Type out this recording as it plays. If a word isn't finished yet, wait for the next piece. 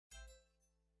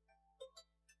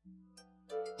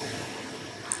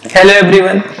Hello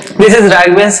everyone, this is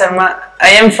Raghavendra.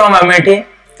 I am from Amethi.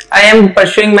 I am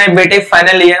pursuing my BTech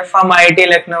final year from IIT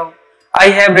Lucknow. I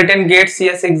have written GATE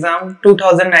CS exam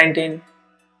 2019.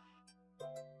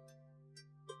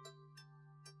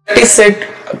 Practice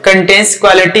set contains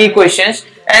quality questions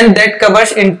and that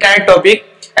covers entire topic,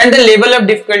 and the level of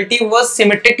difficulty was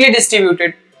symmetrically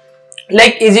distributed.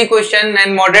 Like easy question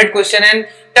and moderate question and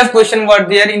tough question were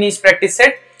there in each practice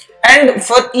set. And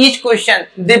for each question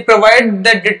they provide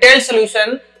the detailed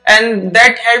solution, and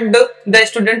that helped the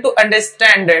student to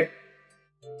understand it.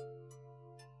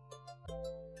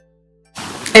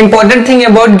 Important thing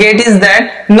about GATE is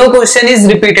that no question is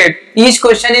repeated. Each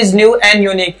question is new and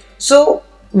unique. So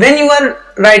when you are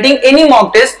writing any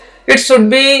mock test, it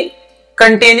should be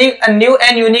containing a new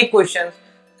and unique question.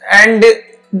 And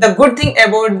the good thing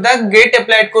about the GATE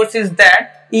applied course is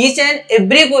that each and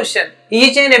every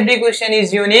question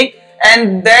is unique,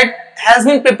 and that has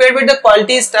been prepared by the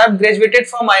quality staff graduated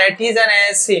from IITs and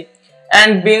ISC.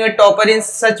 And being a topper in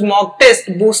such mock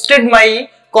test boosted my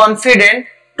confidence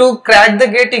to crack the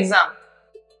GATE exam.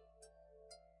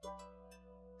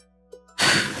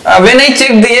 When I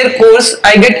check their course,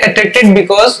 I get attracted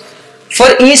because for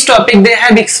each topic they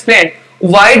have explained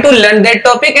why to learn that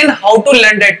topic and how to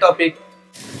learn that topic.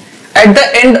 At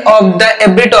the end of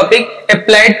every topic,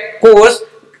 applied course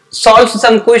solves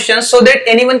some questions so that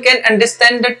anyone can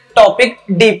understand the topic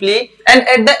deeply, and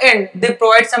at the end they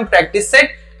provide some practice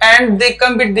set and they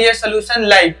come with their solution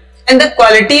live. And the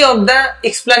quality of the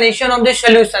explanation of the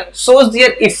solution shows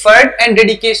their effort and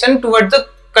dedication towards the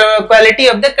quality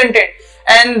of the content,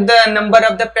 and the number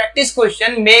of the practice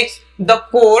question makes the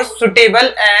course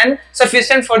suitable and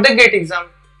sufficient for the GATE exam.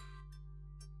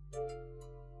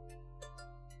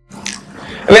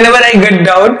 Whenever I get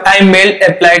doubt, I mailed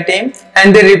Applied team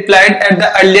and they replied at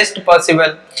the earliest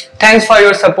possible. Thanks for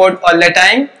your support all the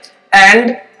time,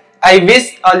 and I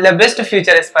wish all the best to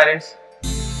future aspirants.